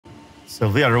So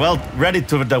we are well ready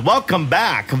to welcome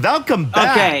back. Welcome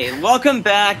back. Okay, welcome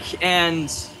back,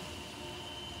 and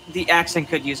the accent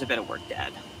could use a bit of work,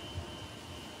 Dad.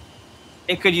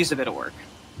 It could use a bit of work.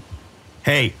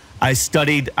 Hey, I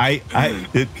studied.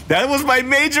 That was my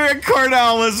major at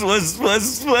Cornell.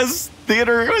 Was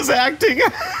theater. Was acting.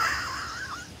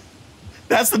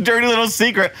 That's the dirty little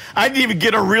secret. I didn't even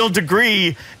get a real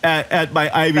degree at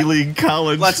my Ivy League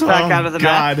college. Let's back out of the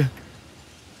map.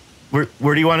 Where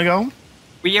do you want to go?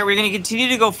 We're going to continue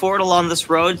to go forward along this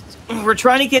road. We're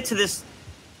trying to get to this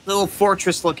little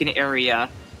fortress-looking area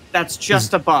that's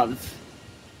just above.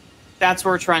 That's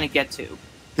where we're trying to get to.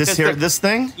 This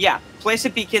thing? Yeah, place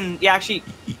a beacon. Yeah, actually.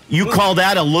 You call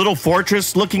that a little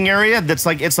fortress-looking area? That's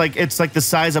like it's like the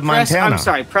size of Montana. I'm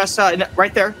sorry. Press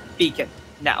right there. Beacon.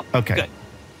 Now. Okay. Good.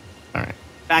 All right.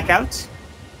 Back out.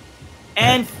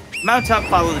 And mount up.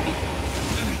 Follow the beacon.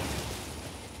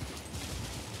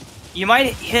 You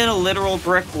might hit a literal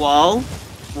brick wall.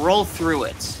 Roll through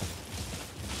it.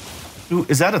 Ooh,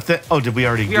 is that a thing? Oh, did we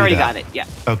already? We already got it. Yeah.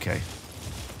 Okay.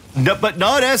 No, but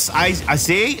notice, I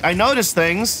see. I notice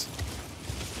things.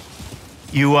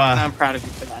 You. I'm proud of you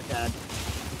for that, Dad.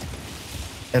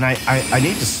 And I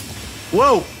need to.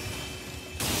 Whoa.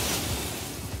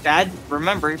 Dad,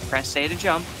 remember, press A to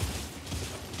jump.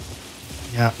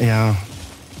 Yeah, yeah.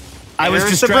 I was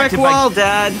There's the distracted brick wall,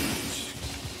 Dad.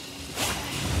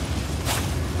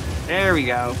 There we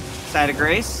go. Side of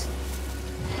grace.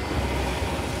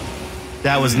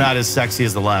 That was not as sexy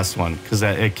as the last one because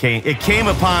it came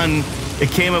upon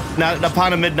not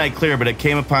upon a midnight clear, but it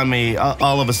came upon me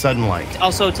all of a sudden like.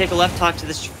 Also, take a left, talk to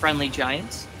this friendly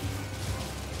giant.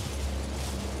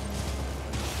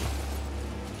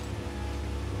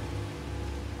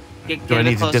 Get Do I a bit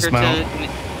need to closer dismount?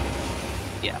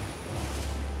 Yeah.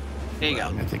 There you go.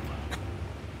 I think.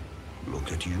 Look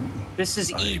at you. This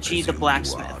is E.G. the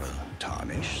blacksmith.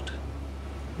 Tarnished.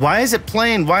 Why is it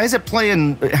playing? Why is it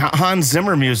playing Hans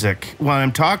Zimmer music when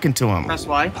I'm talking to him? Press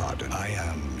Y. Pardon, I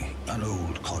am an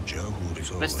old codger who is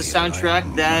That's the over here. I soundtrack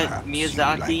am that perhaps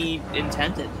Miyazaki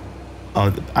intended. Oh,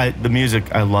 the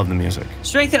music. I love the music.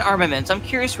 Strength and armaments. I'm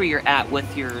curious where you're at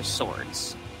with your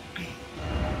swords.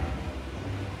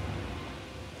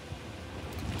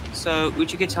 So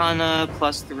Uchikatana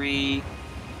 +3.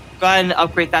 Go ahead and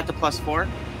upgrade that to +4.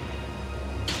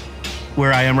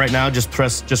 Where I am right now, just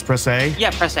press A.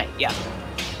 Yeah, press A. Yeah.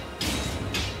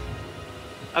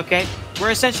 Okay,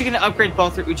 we're essentially going to upgrade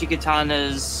both your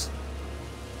Uchikatanas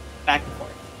back and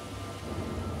forth.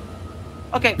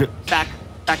 Okay, back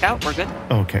out. We're good.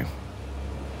 Okay.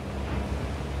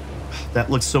 That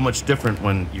looks so much different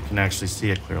when you can actually see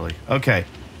it clearly. Okay.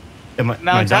 Am I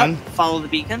Mount done? up. Follow the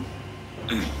beacon.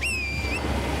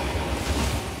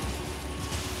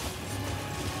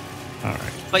 All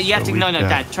right. But you have to no,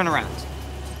 Dad, turn around.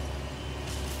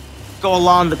 Go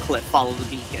along the cliff. Follow the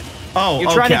beacon. Oh,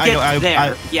 you're trying to get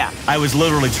there. Yeah. I was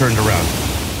literally turned around.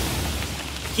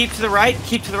 Keep to the right.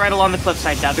 Keep to the right along the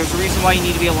cliffside, Dad. There's a reason why you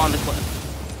need to be along the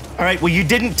cliff. All right. Well, you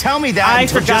didn't tell me that. I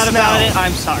until forgot just about now. it.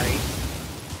 I'm sorry.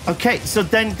 Okay. So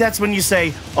then that's when you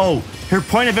say, "Oh, her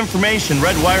point of information,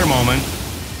 red wire moment,"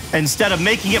 instead of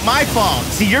making it my fault.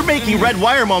 See, you're making red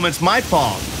wire moments my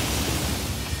fault.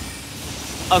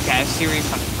 Okay, I see where you're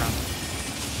coming from.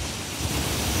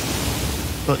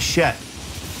 Well, shit.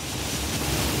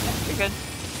 You're good.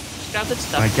 Just grab that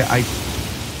stuff.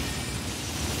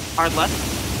 Hard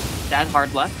left. Dad,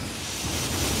 hard left.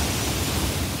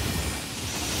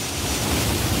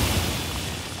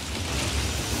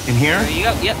 In here? There you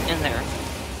go. Yep, in there.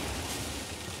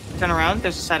 Turn around.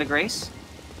 There's a side of grace.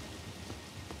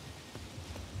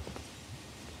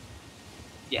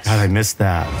 Yes. God, I missed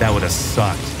that. That would have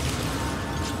sucked.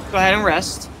 Go ahead and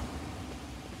rest.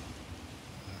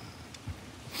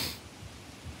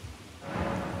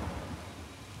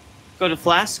 Go to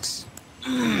flasks.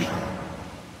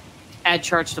 Add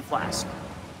charge to flask.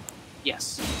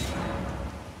 Yes.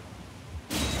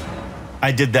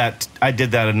 I did that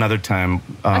another time.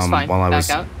 That's fine. While I Back was.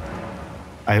 out.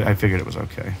 I figured it was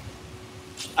okay.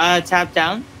 Tap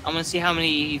down. I'm gonna see how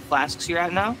many flasks you're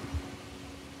at now.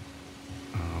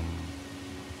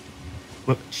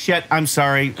 Well, shit, I'm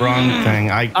sorry. Wrong thing.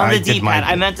 On the D-pad.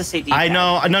 I meant to say D-pad. I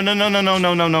know.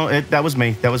 No. That was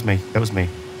me.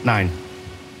 9.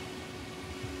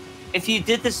 If you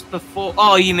did this before...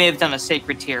 Oh, you may have done a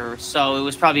sacred tier, so it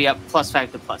was probably up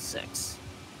 +5 to +6.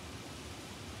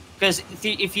 Because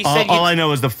if you said... All I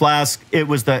know is the flask, it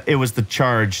was the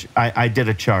charge. I did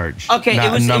a charge. Okay,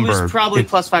 it was probably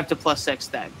 +5 to +6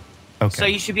 then. Okay. So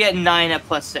you should be at 9 at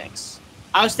 +6.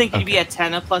 I was thinking you'd be at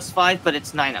 10 at +5, but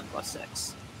it's 9 at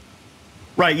 +6.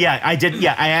 Right, yeah, I did.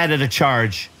 Yeah, I added a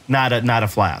charge not a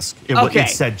flask. Okay. It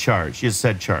said charge. It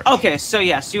said charge. Okay, so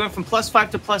yeah, so you went from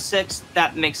 +5 to +6.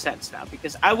 That makes sense now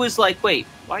because I was like, wait,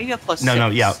 why are you at +6? No,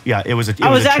 yeah. It was a.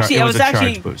 I was actually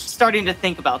charge boost. starting to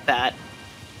think about that.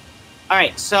 All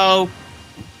right, so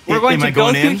we're going to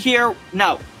go through here.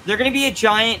 No, they're going to be a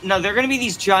giant. No, they're going to be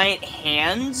these giant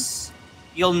hands.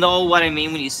 You'll know what I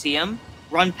mean when you see them.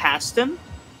 Run past them.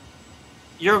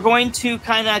 You're going to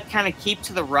kind of keep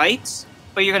to the right,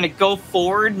 but you're going to go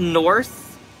forward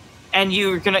north, and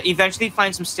you're going to eventually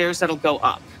find some stairs that'll go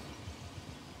up.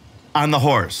 On the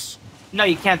horse. No,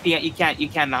 you can't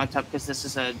mount up because this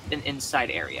is an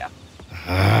inside area.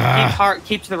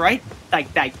 Keep to the right.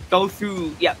 Like go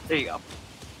through. Yep, there you go.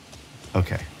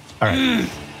 Okay. All right.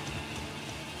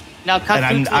 Now cut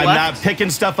and through to the I'm left. not picking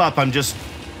stuff up. I'm just.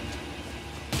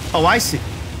 Oh, I see.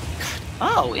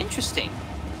 Oh, interesting.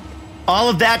 All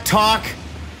of that talk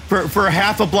for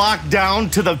half a block down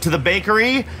to the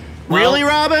bakery. Well, really,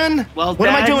 Robin? Well, what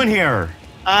am I Dad, doing here?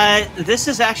 This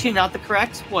is actually not the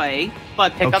correct way.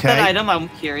 But pick up that Okay. item. I'm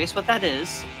curious what that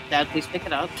is. Dad, please pick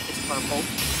it up. It's purple.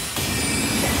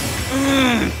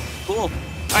 Cool. All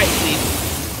right, leave.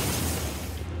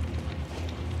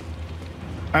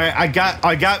 All right,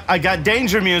 I got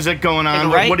danger music going on. Take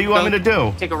a right, What do you want me to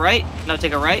do? Take a right. No,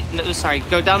 take a right. No, sorry.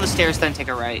 Go down the stairs, then take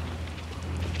a right.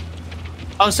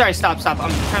 Oh, sorry. Stop.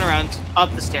 I'm turn around.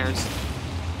 Up the stairs.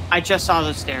 I just saw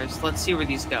those stairs. Let's see where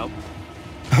these go.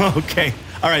 Okay.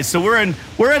 All right. So we're in.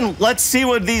 Let's see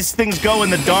where these things go in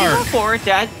the dark. Go for it,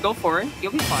 Dad. Go for it.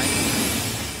 You'll be fine.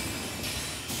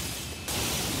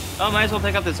 Oh, might as well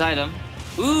pick up this item.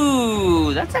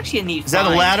 Ooh, that's actually a neat. Is that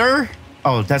a ladder?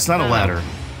 Oh, that's not a ladder.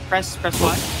 Press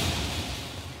Y.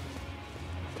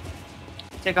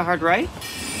 Take a hard right.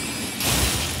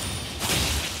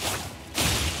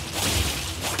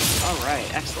 All right,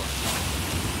 excellent.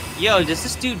 Yo, does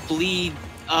this dude bleed?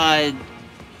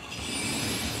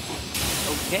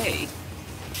 Okay.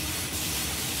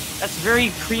 That's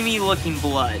very creamy looking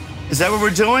blood. Is that what we're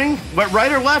doing? What,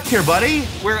 right or left here, buddy?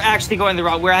 We're actually going the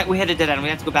wrong. We hit a dead end. We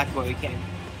have to go back to where we came.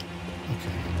 Okay.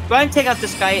 Go ahead and take out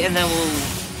this guy, and then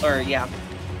we'll. Or yeah.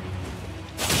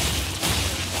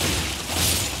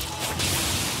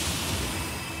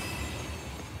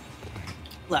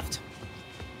 Left.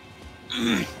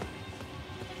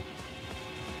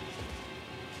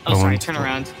 Oh, sorry. Turn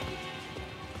around.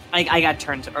 I got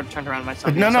turned around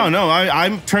myself. No.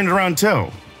 I'm turned around too.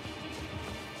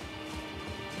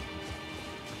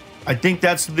 I think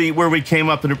that's where we came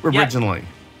up originally.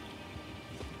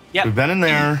 Yep. We've been in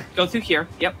there. Go through here.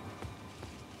 Yep.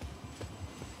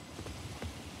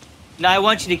 Now I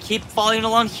want you to keep following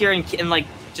along here and like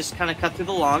just kind of cut through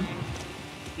the lawn.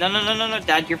 No,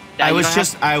 Dad, I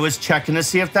was checking to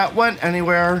see if that went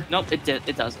anywhere. Nope, it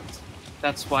doesn't.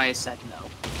 That's why I said no.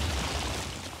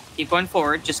 Keep going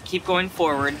forward. Just keep going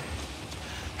forward.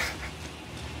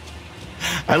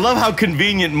 I love how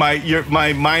convenient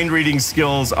my mind reading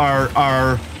skills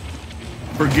are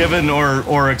forgiven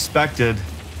or expected.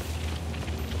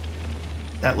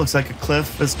 That looks like a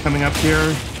cliff is coming up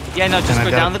here. Yeah, no, just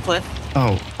go down the cliff.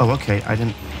 Oh, okay. I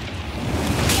didn't.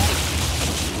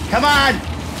 Come on!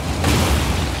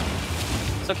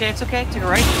 It's okay. To your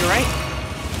right,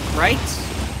 Right.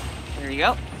 There you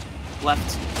go.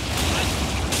 Left.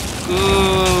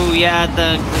 Ooh, yeah,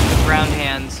 the ground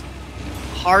hands.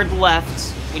 Hard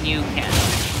left when you can.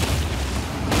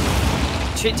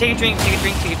 Take a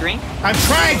drink. I'm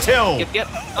trying to! Yep.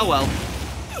 Oh, well.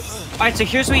 Alright, so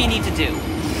here's what you need to do.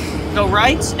 Go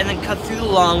right, and then cut through the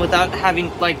lawn without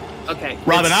having, like, okay.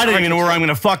 Robin, I don't even know where I'm going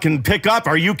to fucking pick up.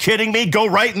 Are you kidding me? Go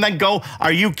right and then go.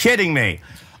 Are you kidding me?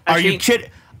 Are you kidding?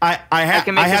 I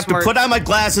have to put on my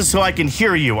glasses so I can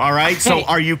hear you, all right? So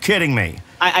are you kidding me?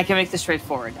 I can make this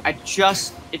straightforward. It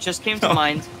just came to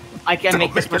mind. I can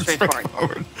make this more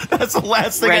straightforward. That's the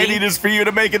last thing I need is for you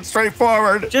to make it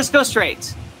straightforward. Just go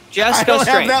straight. I don't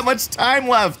have that much time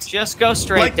left. Just go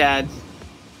straight, Dad.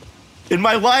 In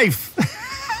my life.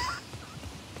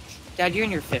 Dad, you're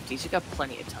in your 50s. You got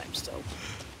plenty of time still.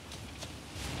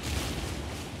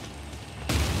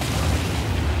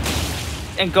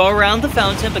 And go around the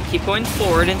fountain, but keep going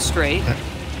forward and straight.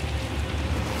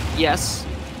 Yes.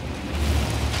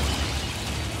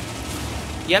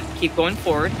 Yep, keep going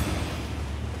forward.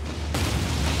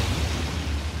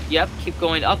 Yep, keep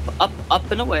going up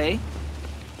and away.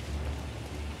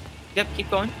 Yep, keep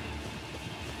going.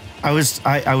 I was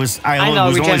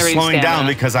only slowing down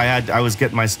because I was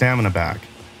getting my stamina back.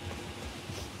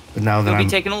 But now that You'll be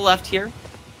taking a left here.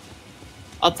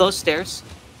 Up those stairs.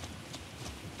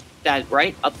 Dad,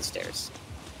 right? Up the stairs.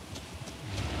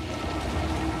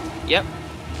 Yep.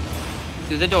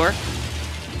 Through the door.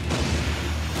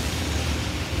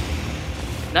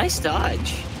 Nice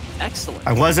dodge. Excellent.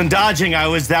 I wasn't dodging.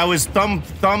 That was thumb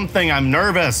thing. I'm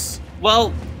nervous.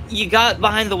 Well, you got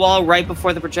behind the wall right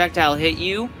before the projectile hit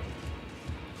you.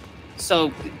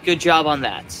 So, good job on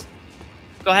that.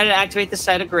 Go ahead and activate the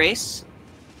Site of Grace.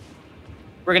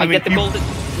 We're gonna get the golden.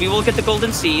 We will get the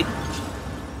golden seed.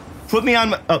 Put me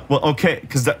on. Well, okay,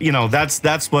 because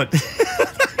that's what.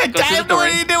 I have no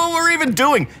idea what we're even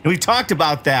doing. And we talked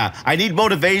about that. I need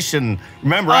motivation.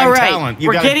 Remember, I'm talent.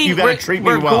 You got to treat me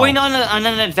well. We're going on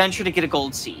an adventure to get a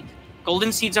gold seed.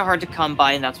 Golden seeds are hard to come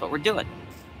by, and that's what we're doing.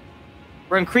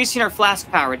 We're increasing our flask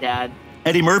power, Dad.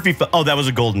 Eddie Murphy. Oh, that was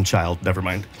a golden child. Never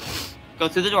mind. Go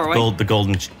through the doorway.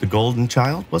 The golden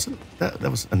child, wasn't it?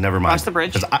 That was never mind. Cross the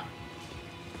bridge.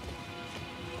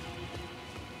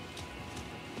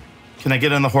 Can I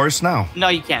get on the horse now? No,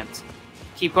 you can't.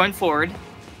 Keep going forward.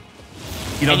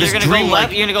 You know, you're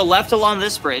gonna go left along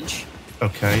this bridge.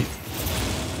 Okay.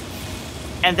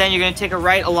 And then you're gonna take a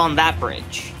right along that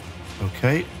bridge.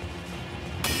 Okay.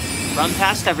 Run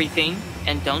past everything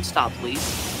and don't stop,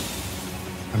 please.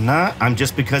 I'm not. I'm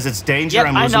just because it's danger.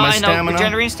 I'm losing my stamina. I know.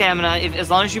 Regenerating stamina. As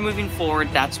long as you're moving forward,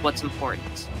 that's what's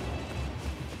important.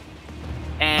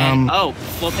 And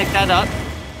we'll pick that up.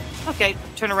 Okay,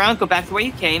 turn around, go back the way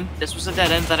you came. This was a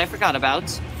dead end that I forgot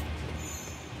about.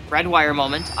 Red wire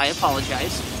moment. I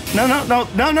apologize. No.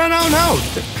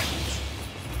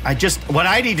 What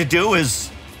I need to do is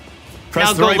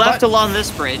press the right button. Now go left along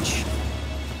this bridge.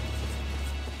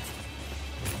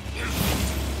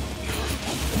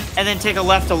 And then take a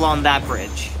left along that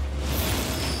bridge.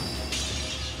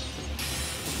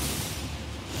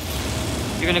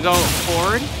 You're gonna go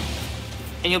forward,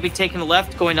 and you'll be taking a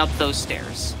left going up those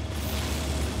stairs.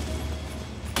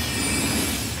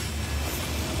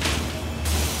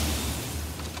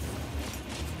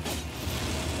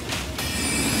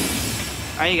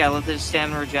 Alright, you gotta let the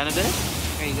stamina regen a bit.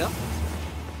 There you go.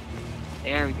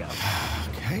 There we go.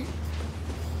 Okay.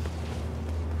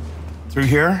 Through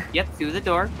here? Yep, through the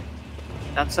door.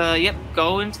 That's yep,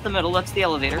 go into the middle, that's the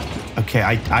elevator. Okay,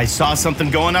 I saw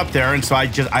something going up there, and so I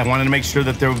wanted to make sure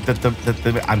that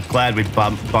I'm glad we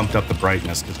bumped up the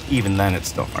brightness, because even then it's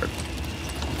still hard.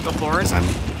 Go forward.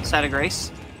 Site of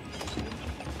Grace.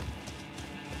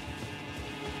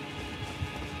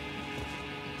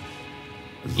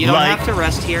 You don't have to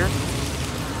rest here.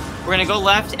 We're gonna go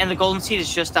left, and the golden seed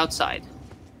is just outside.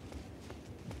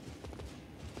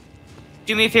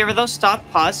 Do me a favor though, stop,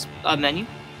 pause, menu.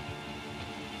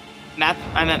 Map,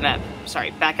 I'm at map.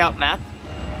 Sorry, back out map.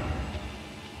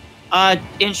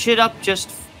 Inch it up just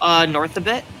north a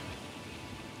bit.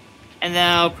 And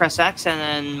now press X and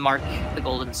then mark the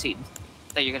golden seed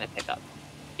that you're gonna pick up.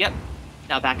 Yep.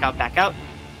 Now back out, back out.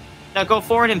 Now go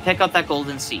forward and pick up that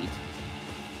golden seed.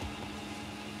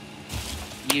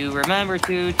 You remember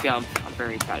to jump. I'm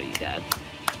very proud of you, Dad.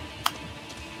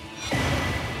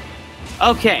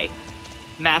 Okay.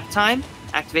 Map time.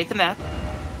 Activate the map.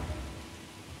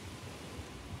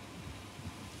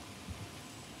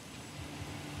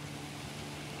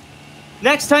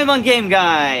 Next time on Game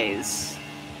Guys.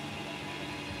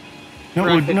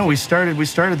 No, we started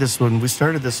this one.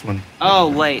 Oh,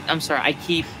 late. I'm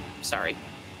sorry. Sorry.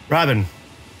 Robin.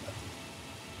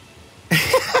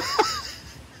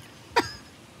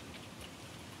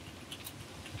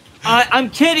 I'm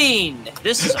kidding.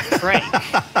 This is a prank.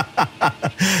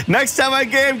 Next time on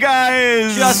Game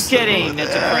Guys. Just kidding.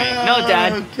 It's a prank. No,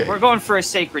 Dad. Okay. We're going for a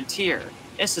sacred tier.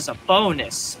 This is a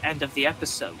bonus end of the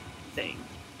episode thing.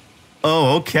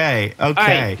 Oh, okay.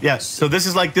 Okay. Right. Yeah. So this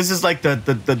is like the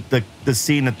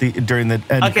scene at during the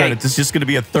end credits. It's just going to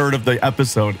be a third of the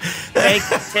episode.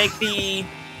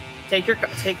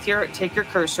 Take your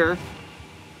cursor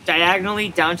diagonally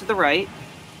down to the right.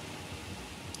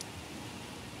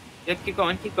 Yep, keep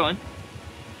going, keep going.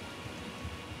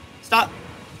 Stop.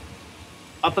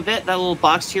 Up a bit, that little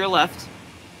box to your left.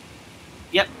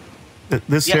 Yep.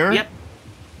 This here? Yep.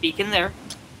 Beacon there.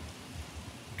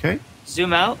 Okay.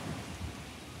 Zoom out.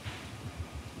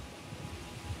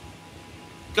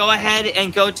 Go ahead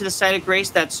and go to the Site of Grace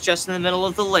that's just in the middle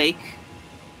of the lake.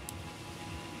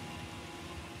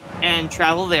 And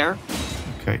travel there.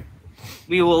 Okay.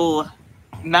 We will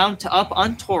mount up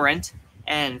on Torrent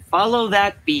and follow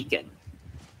that beacon.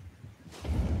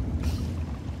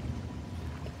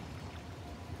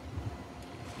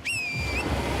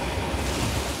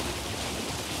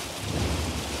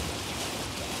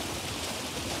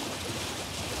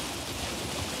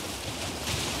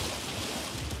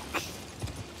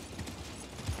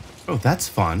 Oh, that's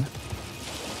fun.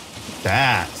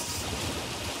 That's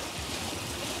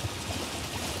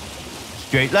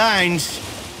straight lines.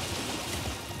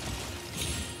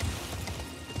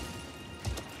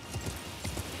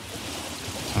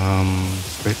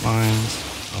 Straight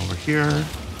lines over here, and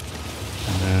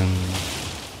then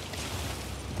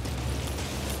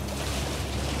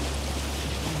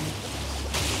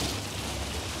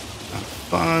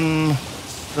fun.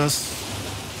 This.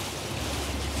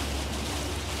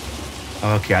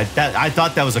 Okay, I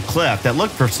thought that was a cliff. That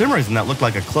looked, for some reason, that looked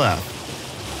like a cliff.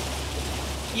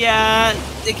 Yeah,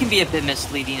 it can be a bit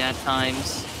misleading at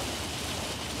times.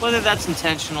 Whether that's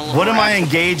intentional. What am I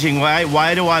engaging?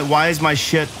 Why is my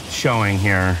shit showing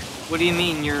here? What do you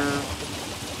mean you're?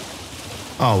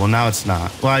 Oh well, now it's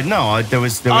not. Well, no, there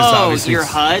was. Oh, obviously your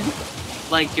HUD,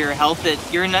 like your health.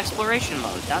 You're in exploration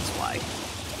mode. That's why.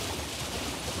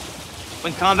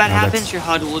 When combat happens, your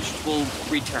HUD will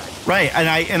return. Right, and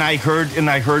I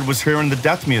heard was hearing the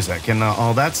death music and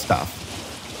all that stuff.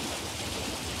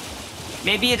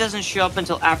 Maybe it doesn't show up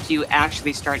until after you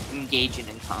actually start engaging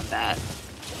in combat.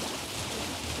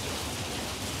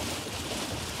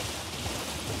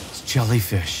 It's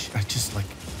jellyfish. I just like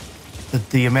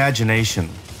the imagination.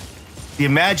 The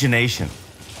imagination.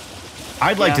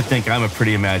 I'd like to think I'm a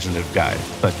pretty imaginative guy,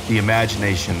 but the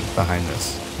imagination behind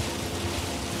this.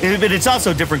 But it's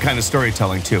also a different kind of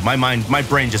storytelling too. My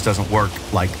brain just doesn't work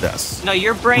like this. No,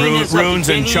 your brain is runes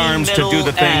and charms to do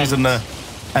the things and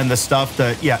the stuff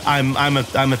that I'm a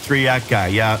 3-act guy.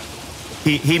 Yeah,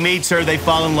 he meets her, they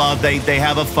fall in love, they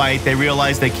have a fight, they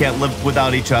realize they can't live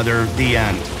without each other. The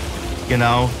end. You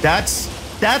know, that's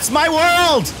my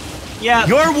world. Yeah.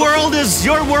 Your world is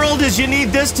you need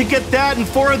this to get that, and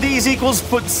 4 of these equals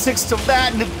 6 of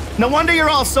that. And no wonder you're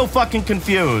all so fucking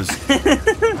confused.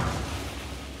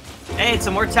 Hey, it's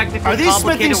a more technical, Are these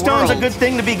smithing stones a good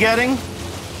thing to be getting?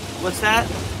 What's that?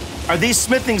 Are these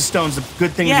smithing stones a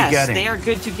good thing to be getting? Yes, they are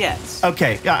good to get.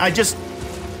 Okay, yeah, because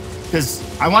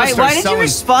I want to start selling. Why did you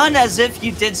respond as if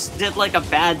you did like a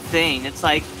bad thing? It's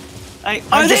like,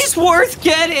 are these worth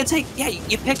getting? It's like, yeah,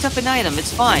 you picked up an item.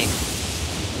 It's fine.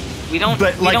 We don't.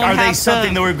 But like, are they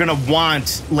something that we're gonna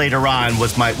want later on?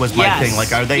 Was my thing.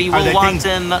 Like, are they things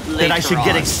that I should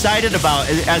get excited about,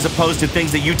 as opposed to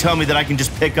things that you tell me that I can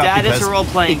just pick up? That is a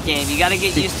role-playing game. You got to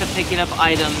get used to picking up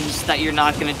items that you're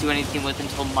not going to do anything with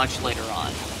until much later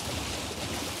on.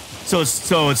 So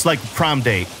it's like prom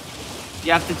date.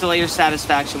 You have to delay your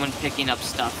satisfaction when picking up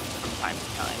stuff from time to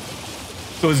time.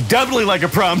 So it's definitely like a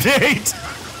prom date.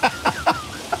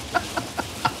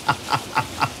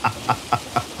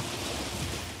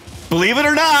 Believe it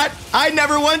or not, I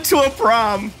never went to a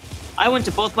prom. I went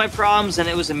to both my proms, and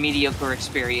it was a mediocre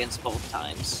experience both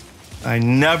times. I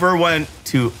never went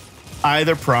to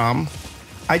either prom.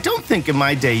 I don't think in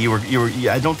my day you were.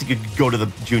 I don't think you could go to the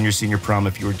junior senior prom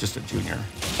if you were just a junior.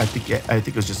 I think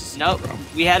it was just a senior prom.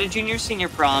 We had a junior senior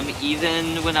prom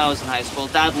even when I was in high school.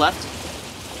 Dad left.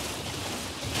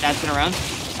 Dad's been around.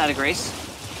 Side of Grace.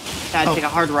 Dad take a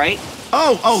hard right.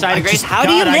 Side of Grace. How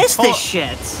do you miss this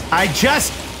shit?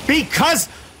 Because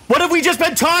what have we just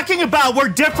been talking about? We're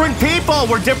different people.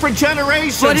 We're different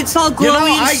generations. But it's all glowy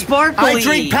and sparkly. I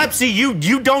drink Pepsi.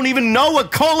 You don't even know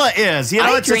what cola is. You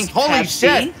know, it's just holy Pepsi.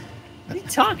 shit. What are you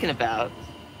talking about?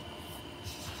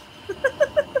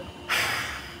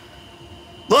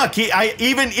 Look,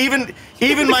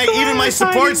 even my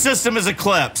support system is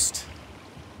eclipsed.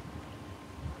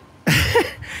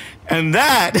 And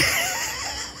that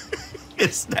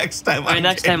is next time. All right,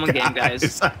 next time on Game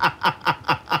Guys.